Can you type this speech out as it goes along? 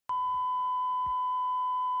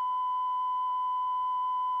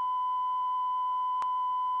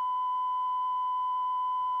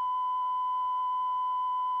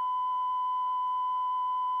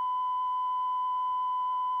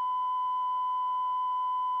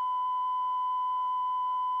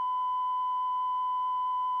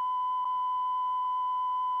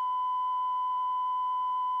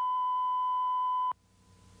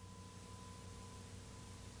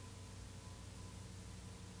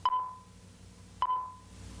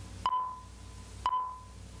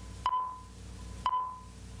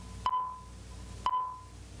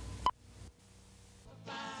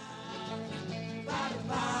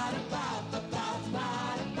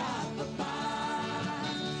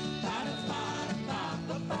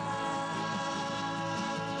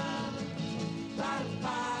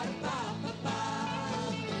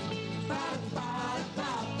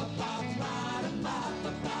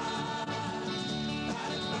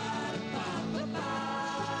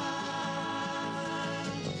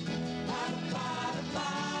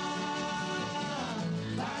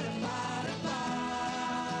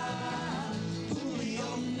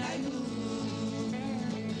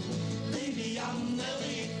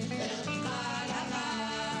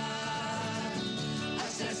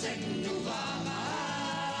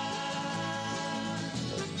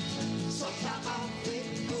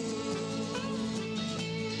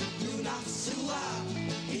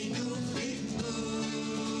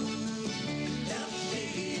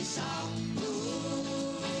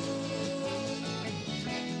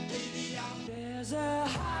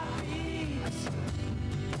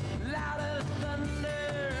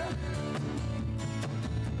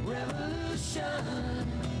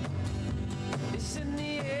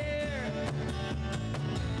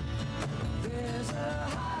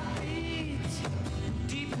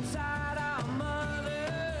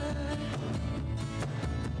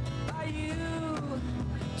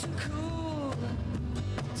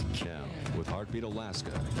Heartbeat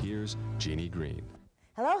Alaska, here's Jeannie Green.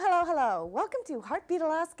 Hello, hello, hello. Welcome to Heartbeat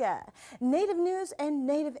Alaska, Native News and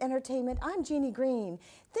Native Entertainment. I'm Jeannie Green.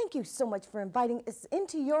 Thank you so much for inviting us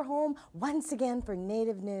into your home once again for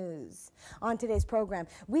Native News. On today's program,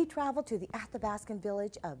 we travel to the Athabascan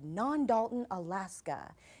village of Nondalton,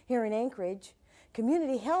 Alaska. Here in Anchorage,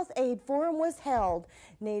 Community Health Aid Forum was held.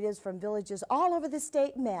 Natives from villages all over the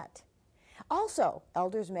state met. Also,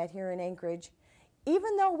 elders met here in Anchorage.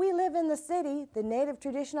 Even though we live in the city, the Native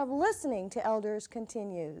tradition of listening to elders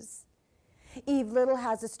continues. Eve Little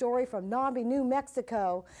has a story from Nambe, New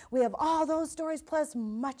Mexico. We have all those stories plus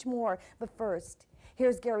much more. But first,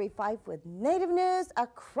 here's Gary Fife with Native News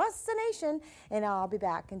across the nation, and I'll be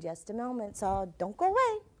back in just a moment, so don't go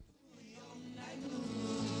away.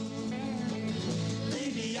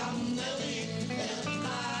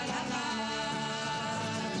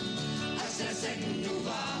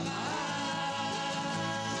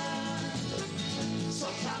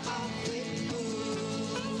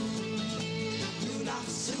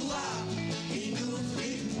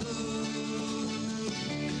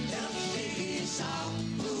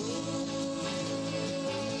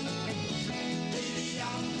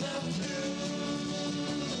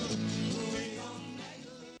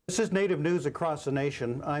 This is Native News Across the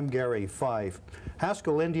Nation. I'm Gary Fife.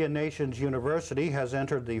 Haskell Indian Nations University has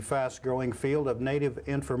entered the fast-growing field of Native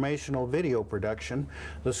informational video production.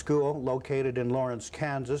 The school, located in Lawrence,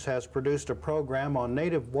 Kansas, has produced a program on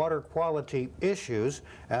Native water quality issues,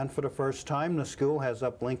 and for the first time, the school has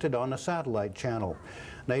uplinked it on a satellite channel.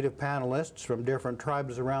 Native panelists from different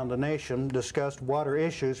tribes around the nation discussed water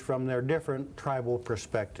issues from their different tribal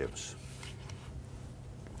perspectives.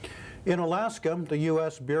 In Alaska, the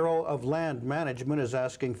U.S. Bureau of Land Management is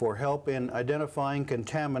asking for help in identifying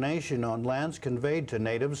contamination on lands conveyed to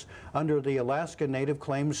natives under the Alaska Native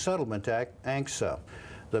Claims Settlement Act, ANCSA.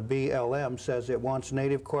 The BLM says it wants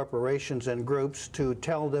Native corporations and groups to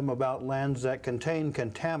tell them about lands that contain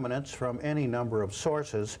contaminants from any number of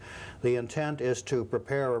sources. The intent is to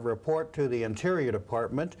prepare a report to the Interior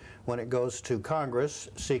Department when it goes to Congress,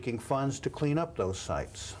 seeking funds to clean up those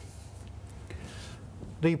sites.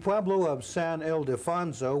 The Pueblo of San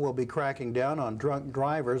Ildefonso will be cracking down on drunk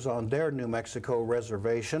drivers on their New Mexico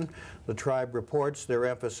reservation. The tribe reports their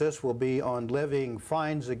emphasis will be on levying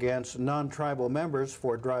fines against non-tribal members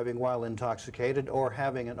for driving while intoxicated or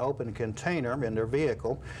having an open container in their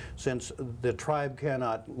vehicle, since the tribe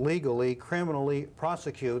cannot legally criminally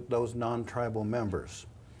prosecute those non-tribal members.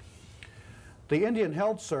 The Indian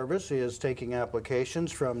Health Service is taking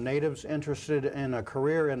applications from natives interested in a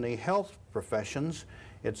career in the health professions.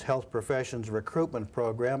 Its health professions recruitment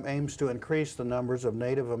program aims to increase the numbers of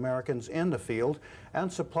Native Americans in the field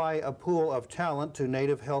and supply a pool of talent to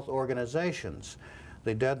Native health organizations.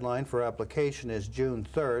 The deadline for application is June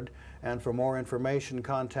 3rd, and for more information,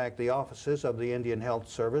 contact the offices of the Indian Health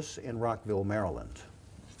Service in Rockville, Maryland.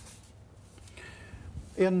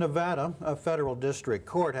 In Nevada, a federal district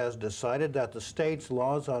court has decided that the state's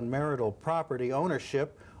laws on marital property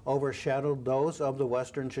ownership overshadowed those of the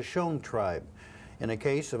Western Shoshone tribe. In a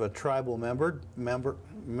case of a tribal member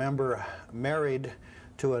married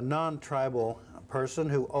to a non-tribal person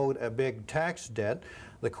who owed a big tax debt,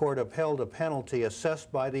 the court upheld a penalty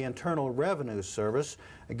assessed by the Internal Revenue Service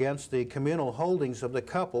against the communal holdings of the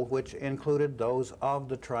couple, which included those of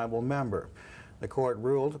the tribal member. The court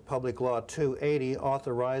ruled Public Law 280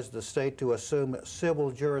 authorized the state to assume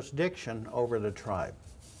civil jurisdiction over the tribe.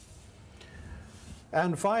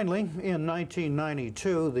 And finally, in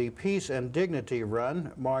 1992, the Peace and Dignity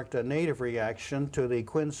Run marked a Native reaction to the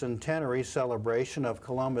quincentenary celebration of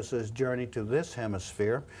Columbus's journey to this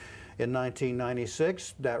hemisphere. In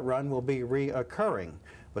 1996, that run will be reoccurring,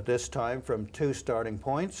 but this time from two starting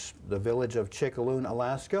points, the village of Chickaloon,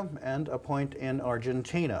 Alaska, and a point in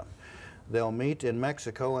Argentina. They'll meet in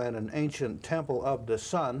Mexico at an ancient temple of the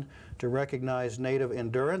sun to recognize Native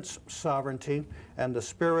endurance, sovereignty, and the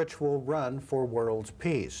spiritual run for world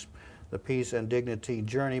peace. The Peace and Dignity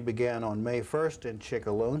journey began on May 1st in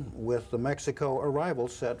Chickaloon, with the Mexico arrival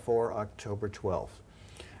set for October 12th.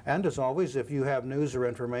 And as always, if you have news or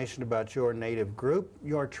information about your Native group,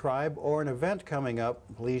 your tribe, or an event coming up,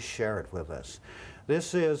 please share it with us.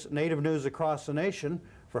 This is Native News Across the Nation.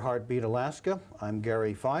 For Heartbeat Alaska, I'm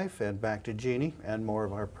Gary Fife, and back to Jeannie and more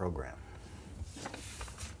of our program.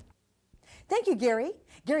 Thank you, Gary.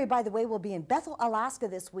 Gary, by the way, will be in Bethel, Alaska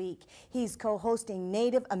this week. He's co-hosting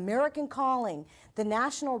Native American Calling, the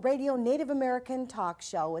national radio Native American talk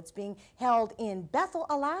show. It's being held in Bethel,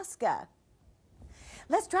 Alaska.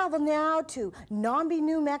 Let's travel now to Nambe,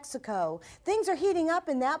 New Mexico. Things are heating up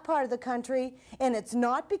in that part of the country, and it's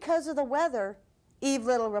not because of the weather. Eve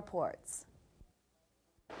Little reports.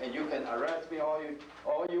 and you can arrest me all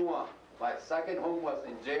you want. My second home was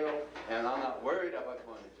in jail, and I'm not worried about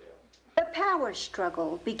going to jail. The power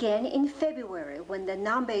struggle began in February when the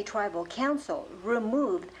Nambe Tribal Council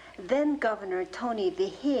removed then-Governor Tony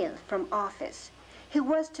Vigil from office. He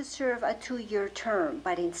was to serve a 2-year term,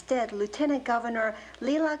 but instead Lieutenant Governor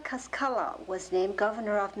Lila Cascala was named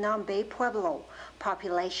governor of Nambe, Pueblo,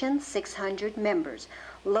 population 600 members,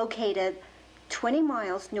 located 20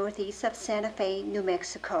 miles northeast of Santa Fe, New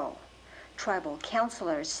Mexico. Tribal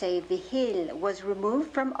councilors say Vigil was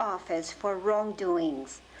removed from office for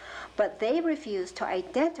wrongdoings, but they refused to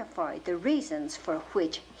identify the reasons for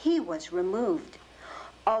which he was removed.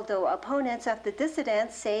 Although opponents of the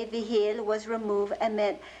dissidents say Vigil was removed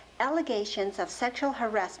amid allegations of sexual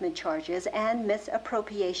harassment charges and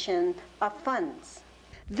misappropriation of funds.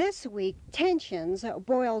 This week, tensions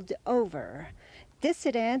boiled over.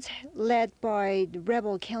 Dissidents, led by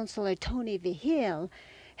rebel councilor Tony Vigil,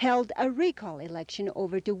 held a recall election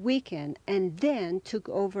over the weekend and then took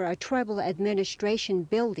over a tribal administration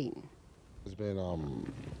building. There's been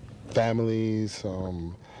families,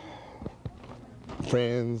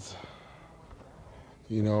 friends,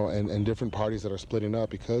 you know, and different parties that are splitting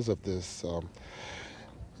up because of this.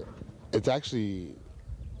 It's actually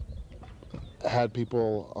had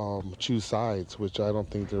people choose sides, which I don't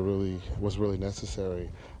think was really necessary.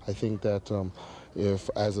 I think that if,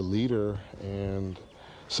 as a leader and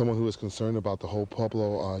someone who is concerned about the whole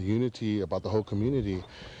Pueblo unity, about the whole community,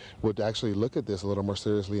 would actually look at this a little more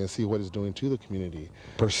seriously and see what it's doing to the community.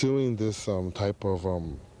 Pursuing this type of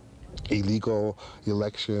illegal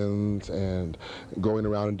elections and going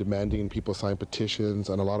around and demanding people sign petitions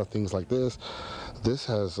and a lot of things like this, this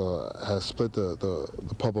has split the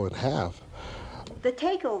Pueblo in half. The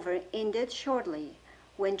takeover ended shortly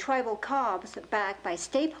when tribal cops backed by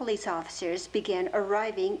state police officers began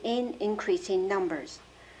arriving in increasing numbers.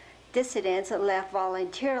 Dissidents left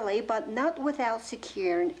voluntarily, but not without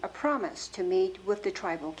securing a promise to meet with the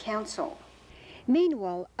tribal council.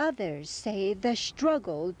 Meanwhile, others say the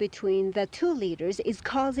struggle between the two leaders is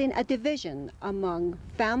causing a division among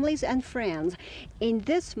families and friends in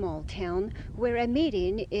this small town where a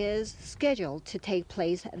meeting is scheduled to take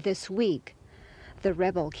place this week. The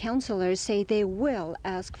rebel councilors say they will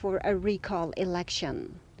ask for a recall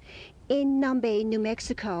election. In Nambe, New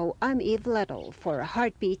Mexico, I'm Eve Little for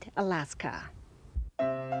Heartbeat, Alaska.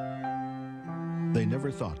 They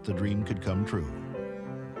never thought the dream could come true.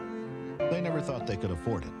 They never thought they could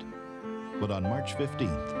afford it. But on March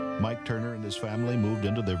 15th, Mike Turner and his family moved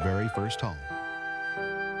into their very first home.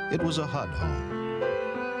 It was a HUD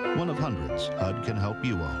home. One of hundreds HUD can help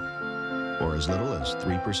you own, or as little as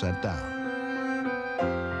 3% down.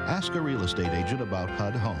 Ask a real estate agent about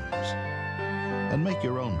HUD homes and make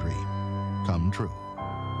your own dream come true.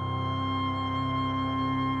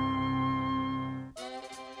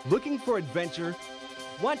 Looking for adventure?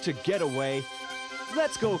 Want to get away?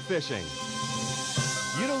 Let's go fishing.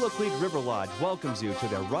 Unalakleet River Lodge welcomes you to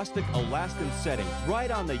their rustic Alaskan setting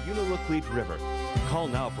right on the Unalakleet River. Call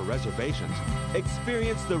now for reservations.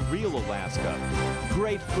 Experience the real Alaska.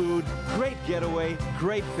 Great food, great getaway,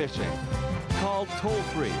 great fishing. Call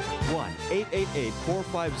toll-free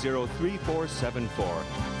 1-888-450-3474.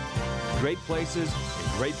 Great places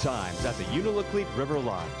and great times at the Unalakleet River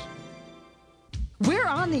Lodge. We're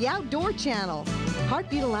on the Outdoor Channel.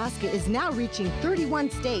 Heartbeat Alaska is now reaching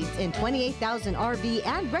 31 states and 28,000 RV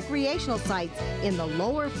and recreational sites in the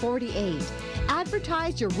lower 48.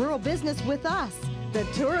 Advertise your rural business with us. The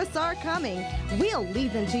tourists are coming. We'll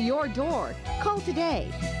lead them to your door. Call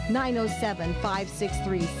today,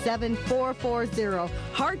 907-563-7440.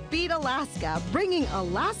 Heartbeat Alaska, bringing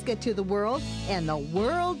Alaska to the world and the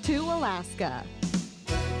world to Alaska.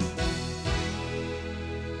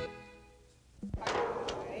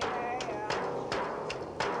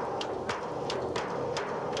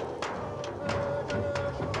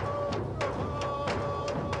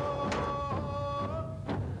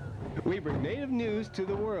 We bring Native news to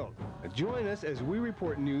the world. Join us as we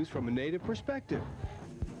report news from a Native perspective.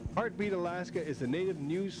 Heartbeat Alaska is the Native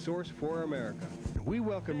news source for America. We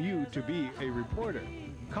welcome you to be a reporter.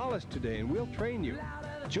 Call us today and we'll train you.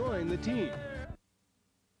 Join the team.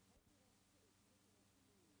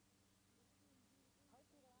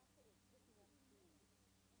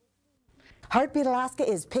 Heartbeat Alaska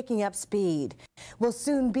is picking up speed. We'll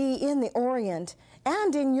soon be in the Orient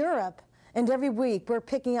and in Europe. And every week, we're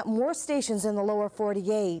picking up more stations in the lower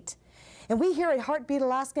 48. And we here at Heartbeat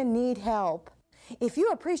Alaska need help. If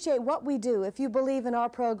you appreciate what we do, if you believe in our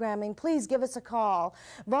programming, please give us a call.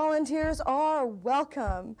 Volunteers are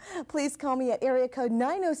welcome. Please call me at area code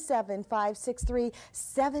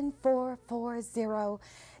 907-563-7440.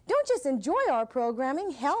 Don't just enjoy our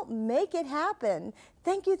programming, help make it happen.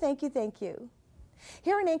 Thank you, thank you, thank you.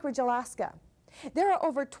 Here in Anchorage, Alaska, there are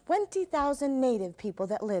over 20,000 Native people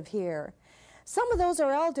that live here. Some of those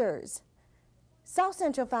are elders.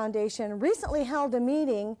 Southcentral Foundation recently held a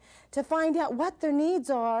meeting to find out what their needs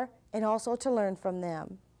are and also to learn from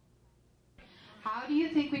them. How do you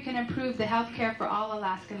think we can improve the health care for all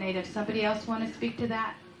Alaska Natives? Somebody else want to speak to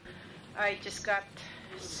that? I just got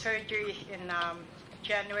surgery in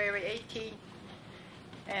January 18,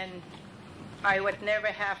 and I would never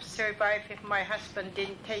have survived if my husband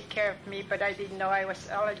didn't take care of me, but I didn't know I was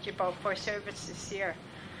eligible for services here.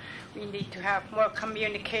 We need to have more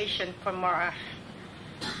communication from our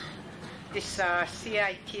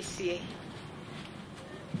CITC,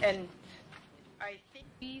 and I think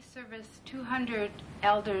we service 200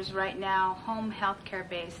 elders right now, home health care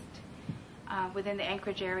based, within the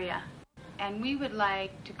Anchorage area, and we would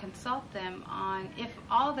like to consult them on if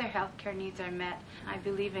all their health care needs are met. I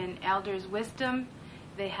believe in elders' wisdom.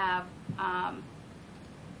 They have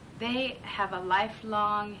a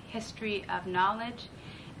lifelong history of knowledge,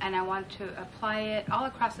 and I want to apply it all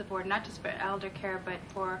across the board, not just for elder care, but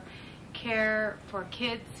for care for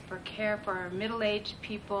kids, for care for middle-aged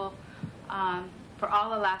people, for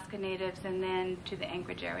all Alaska Natives, and then to the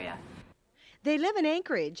Anchorage area. They live in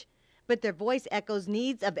Anchorage, but their voice echoes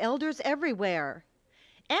needs of elders everywhere.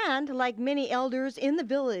 And like many elders in the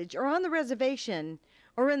village or on the reservation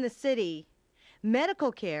or in the city,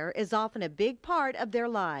 medical care is often a big part of their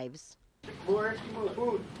lives. more Eskimo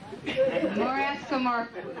food.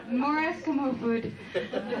 More Eskimo food.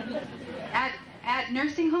 At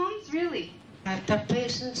nursing homes, really? The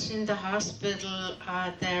patients in the hospital,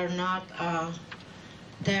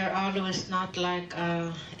 they're always not like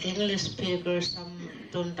English speakers. Some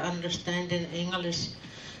don't understand in English.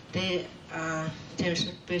 There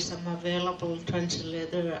should be some available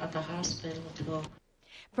translator at the hospital too.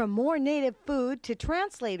 From more native food to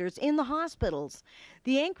translators in the hospitals,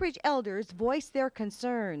 the Anchorage elders voiced their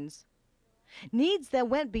concerns. Needs that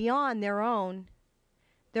went beyond their own.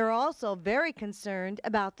 They're also very concerned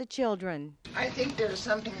about the children. I think there's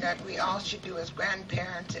something that we all should do as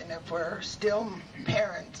grandparents, and if we're still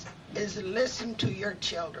parents, is listen to your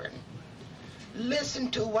children. Listen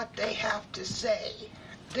to what they have to say.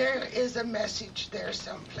 There is a message there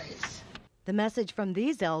someplace. The message from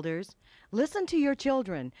these elders: listen to your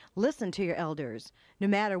children, listen to your elders. No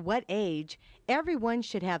matter what age, everyone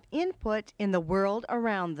should have input in the world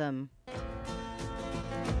around them.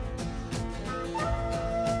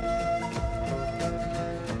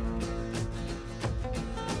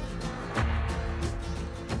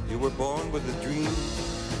 You were born with a dream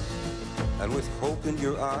and with hope in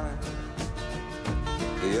your eye.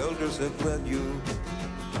 The elders have led you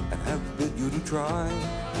and have bid you to try.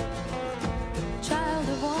 Child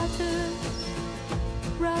of waters,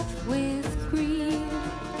 rough with green,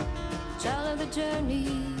 child of the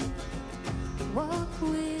journey, walk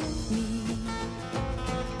with me.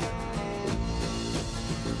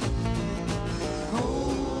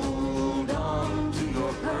 Hold on to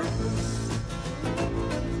your purpose,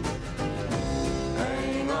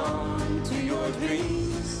 hang on to your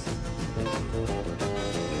dreams,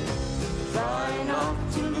 try not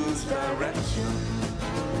to lose direction,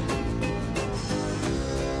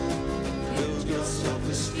 build your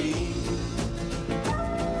self-esteem.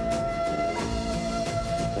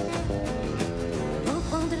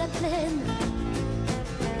 Enfant de la plaine,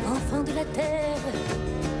 enfant de la terre,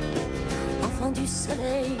 enfant du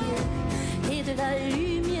soleil et de la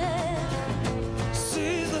lumière.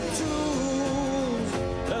 Seize the tools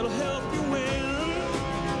that'll help you win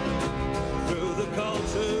through the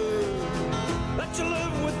culture that you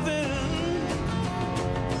live within.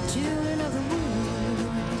 Children of the moon,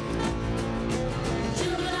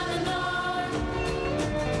 children of the north,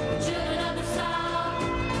 children of the south,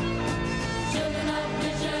 children of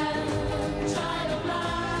vision, child of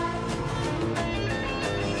light,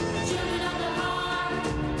 children of the heart,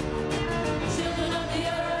 children of the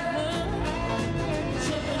earth,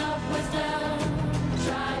 children of wisdom,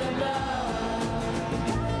 child of love.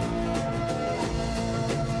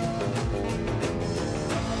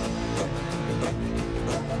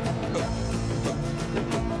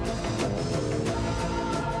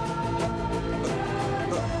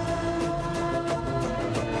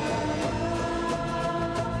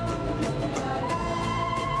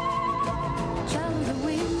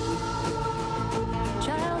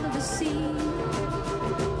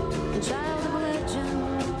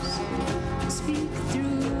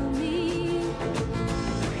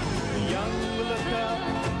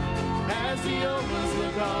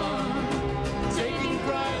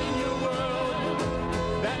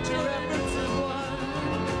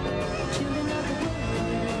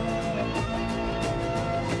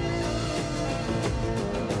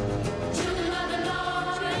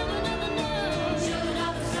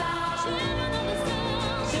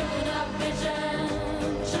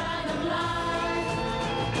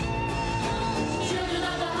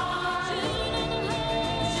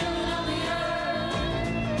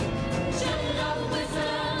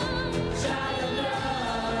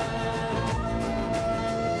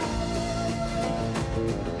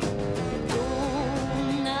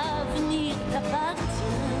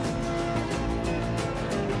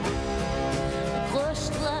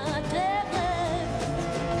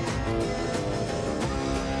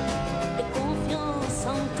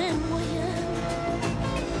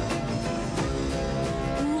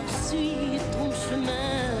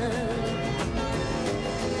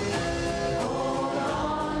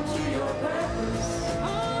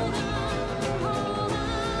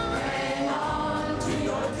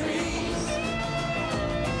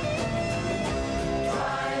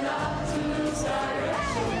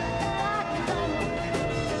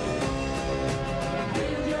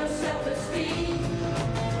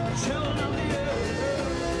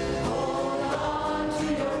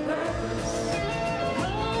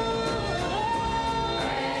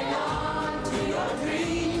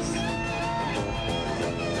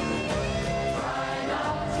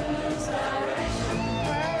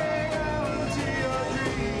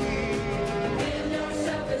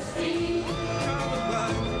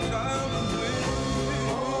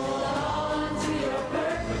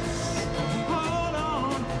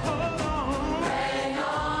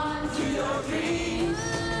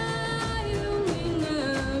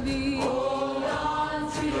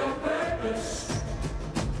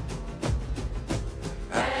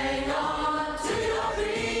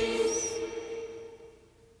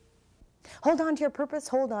 Hold on to your purpose,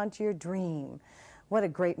 hold on to your dream. What a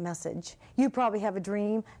great message. You probably have a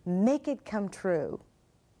dream, make it come true.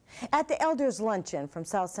 At the Elders Luncheon from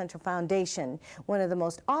Southcentral Foundation, one of the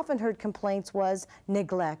most often heard complaints was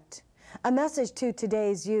neglect. A message to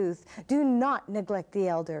today's youth, do not neglect the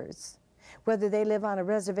elders, whether they live on a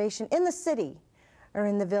reservation in the city or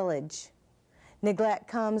in the village. Neglect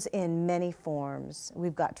comes in many forms.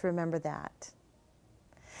 We've got to remember that.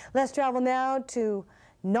 Let's travel now to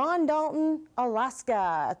Nondalton,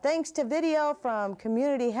 Alaska, thanks to video from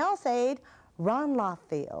community health aide Ron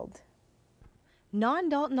Lawfield.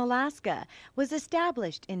 Nondalton, Alaska was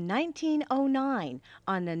established in 1909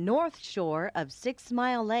 on the north shore of 6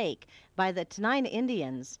 Mile Lake by the Tenina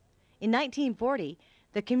Indians. In 1940,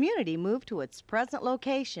 the community moved to its present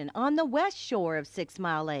location on the west shore of 6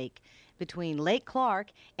 Mile Lake between Lake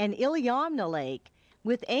Clark and Iliamna Lake,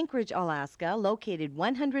 with Anchorage, Alaska, located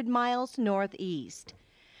 100 miles northeast.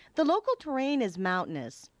 The local terrain is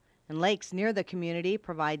mountainous, and lakes near the community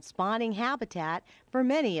provide spawning habitat for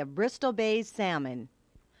many of Bristol Bay's salmon.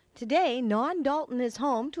 Today, Nondalton is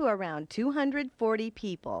home to around 240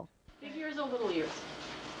 people. Big ears or little ears?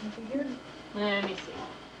 Big ears? Let me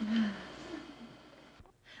see.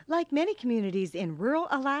 Like many communities in rural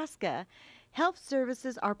Alaska, health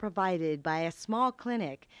services are provided by a small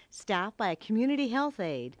clinic staffed by a community health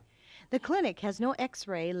aide. The clinic has no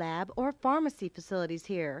x-ray, lab, or pharmacy facilities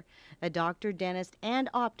here. A doctor, dentist, and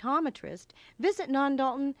optometrist visit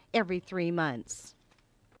Nondalton every 3 months.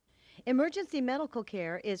 Emergency medical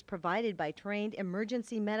care is provided by trained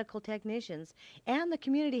emergency medical technicians and the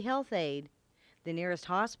community health aide. The nearest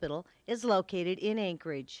hospital is located in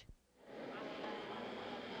Anchorage.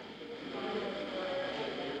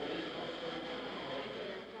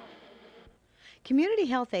 Community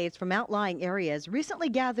health aides from outlying areas recently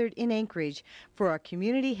gathered in Anchorage for a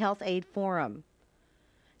community health aid forum.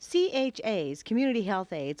 CHA's community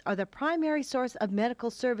health aides are the primary source of medical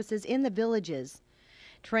services in the villages.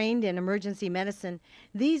 Trained in emergency medicine,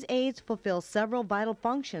 these aides fulfill several vital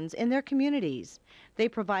functions in their communities. They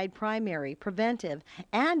provide primary, preventive,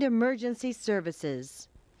 and emergency services.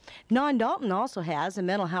 Nondalton also has a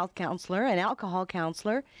mental health counselor, an alcohol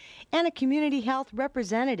counselor, and a community health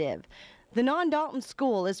representative. The Nondalton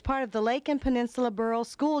School is part of the Lake and Peninsula Borough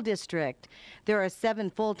School District. There are 7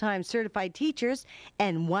 full-time certified teachers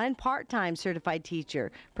and 1 part-time certified teacher,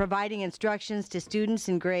 providing instructions to students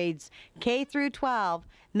in grades K through 12,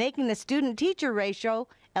 making the student-teacher ratio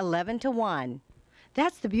 11:1.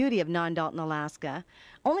 That's the beauty of Nondalton, Alaska.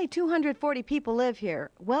 Only 240 people live here.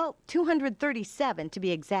 Well, 237 to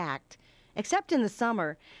be exact, except in the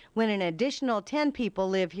summer, when an additional 10 people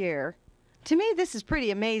live here. To me, this is pretty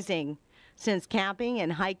amazing, since camping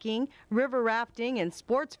and hiking, river rafting, and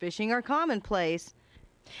sports fishing are commonplace.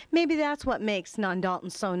 Maybe that's what makes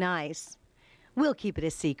Nondalton so nice. We'll keep it a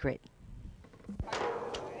secret.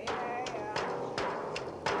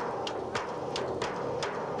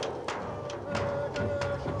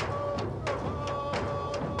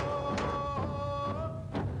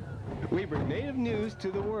 We bring Native news to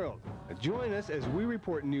the world. Join us as we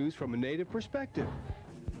report news from a Native perspective.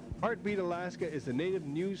 Heartbeat Alaska is the Native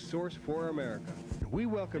news source for America. We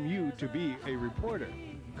welcome you to be a reporter.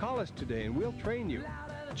 Call us today and we'll train you.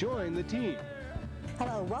 Join the team.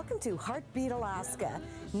 Hello, welcome to Heartbeat Alaska,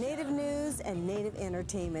 Native news and Native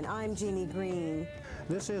entertainment. I'm Jeannie Green.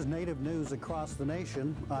 This is Native News Across the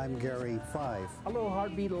Nation. I'm Gary Fife. Hello,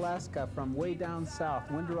 Heartbeat Alaska from way down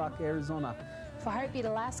south, Window Rock, Arizona. For Heartbeat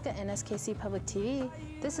Alaska and SKC Public TV,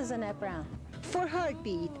 this is Annette Brown. For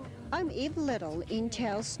Heartbeat, I'm Eve Little in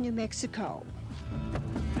Taos, New Mexico.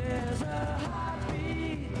 There's a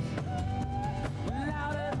heartbeat,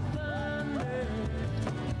 loud as thunder.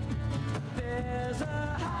 There's a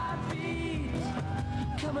heartbeat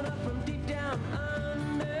coming up from deep down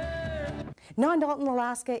under. Nondalton,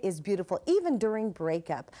 Alaska is beautiful, even during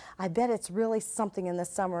breakup. I bet it's really something in the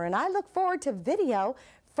summer, and I look forward to video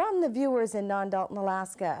from the viewers in Nondalton,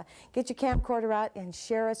 Alaska. Get your camcorder out and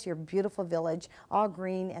share us your beautiful village, all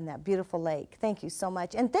green and that beautiful lake. Thank you so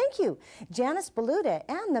much. And thank you, Janice Beluda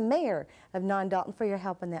and the mayor of Nondalton, for your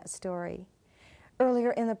help in that story.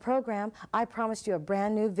 Earlier in the program, I promised you a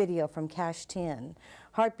brand new video from Kashtin.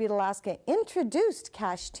 Heartbeat Alaska introduced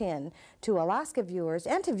Kashtin to Alaska viewers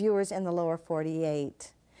and to viewers in the lower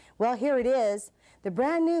 48. Well, here it is, the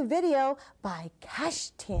brand new video by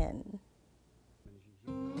Kashtin.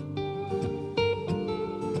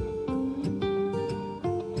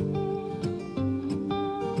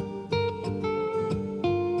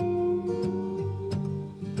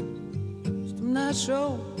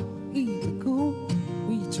 Show either cool,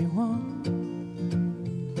 we want.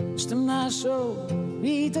 Just a nice show.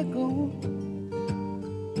 vida go.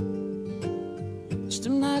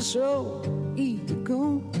 Stem nasho ida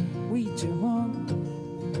go we te hon.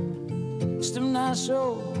 Stem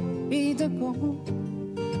nasho ida go.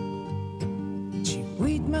 Chi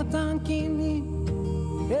wit matankini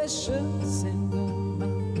eshe sendoma.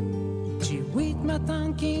 Chi wit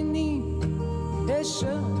matankini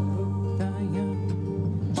eshe utaya.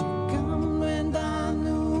 Chi kam wenda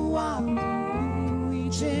nu wa we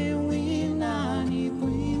che we nani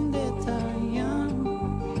puinde taya.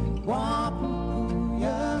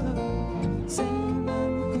 Wapukuya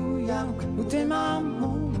sendakuya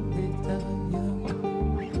utemamu betaya.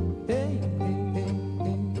 Hey hey hey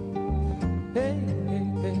hey hey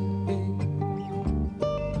hey hey.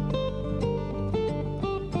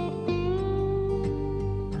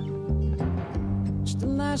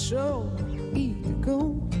 Stem nasho ida go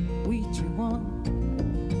we te want.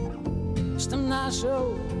 Stem nasho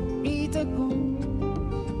ida go.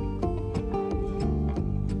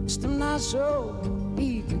 Stem nasho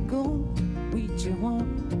ida go we te want.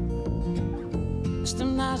 Stem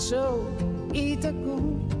nasho ida go.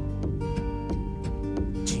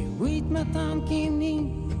 Chi wit matankini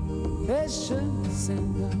eshe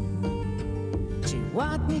senda. Chi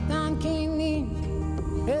wat mitankini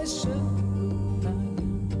eshe.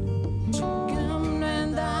 Chi kam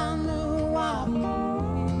nenda nu wa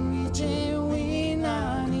we che we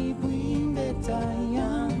nani puinde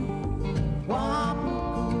taya.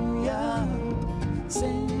 Wapukuya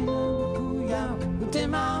sendakuya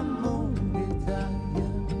utemamu betaya.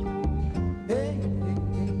 Hey hey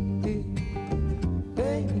hey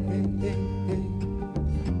hey hey hey hey.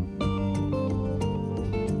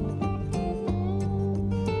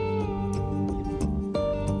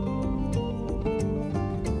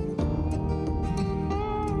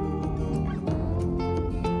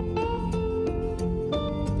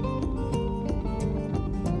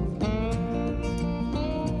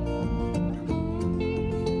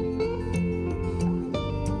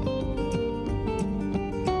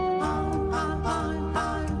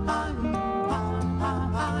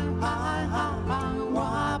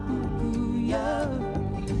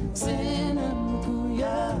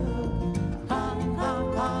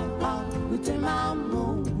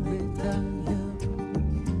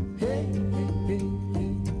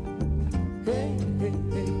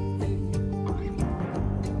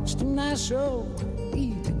 Show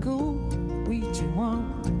ida go we te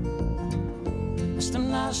want. Stem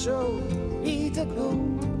nasho ida go.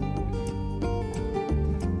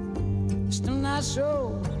 Stem nasho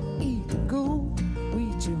ida go we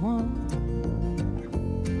te want.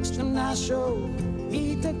 Stem nasho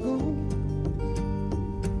ida go.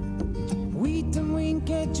 We te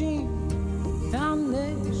winkeji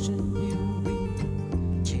damnation you we.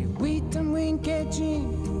 Chi we te winkeji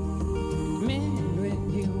men when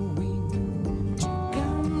you.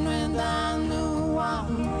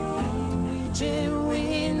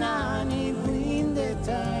 Nani puinde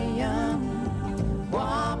taya.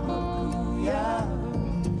 Wapukuya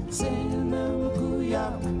sendakuya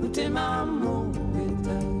utemamu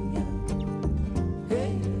betaya.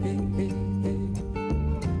 Hey hey hey hey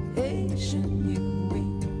hey shen you we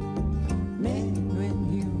men when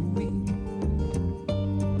you we.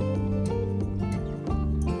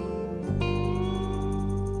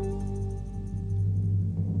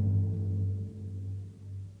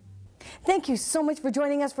 Thank you so much for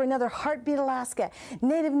joining us for another Heartbeat Alaska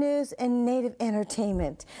Native News and Native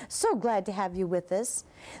Entertainment. So glad to have you with us.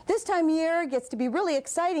 This time of year gets to be really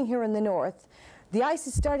exciting here in the north. The ice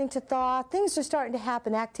is starting to thaw, things are starting to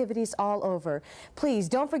happen, activities all over. Please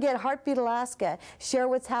don't forget Heartbeat Alaska. Share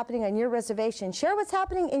what's happening on your reservation. Share what's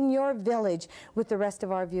happening in your village with the rest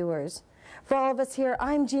of our viewers. For all of us here,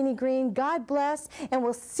 I'm Jeannie Green. God bless, and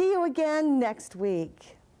we'll see you again next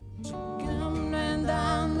week.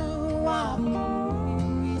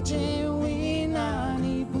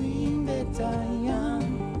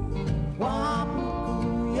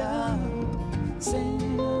 Wapukuya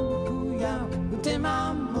sendakuya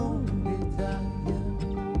utemamu betaya.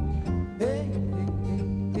 Hey hey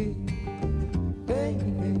hey hey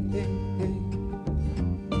hey hey.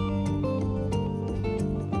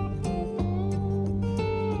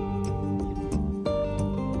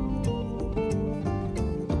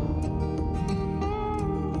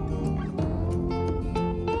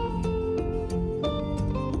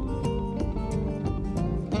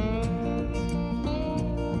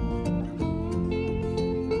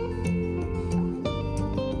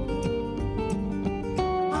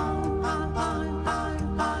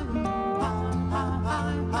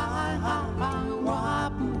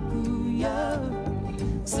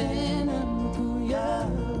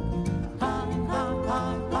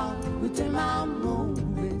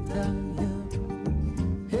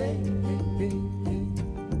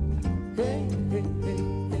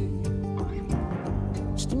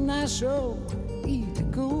 show, eat the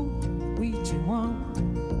go, we want.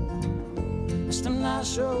 Stem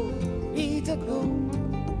show, eat the go.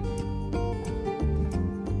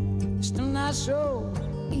 Stem show,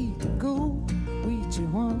 eat the go, we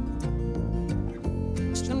want.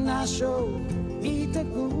 Stem show, eat the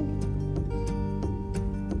go.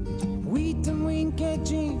 We can wink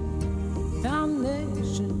at you,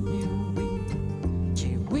 foundation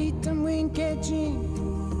you we can wink at you.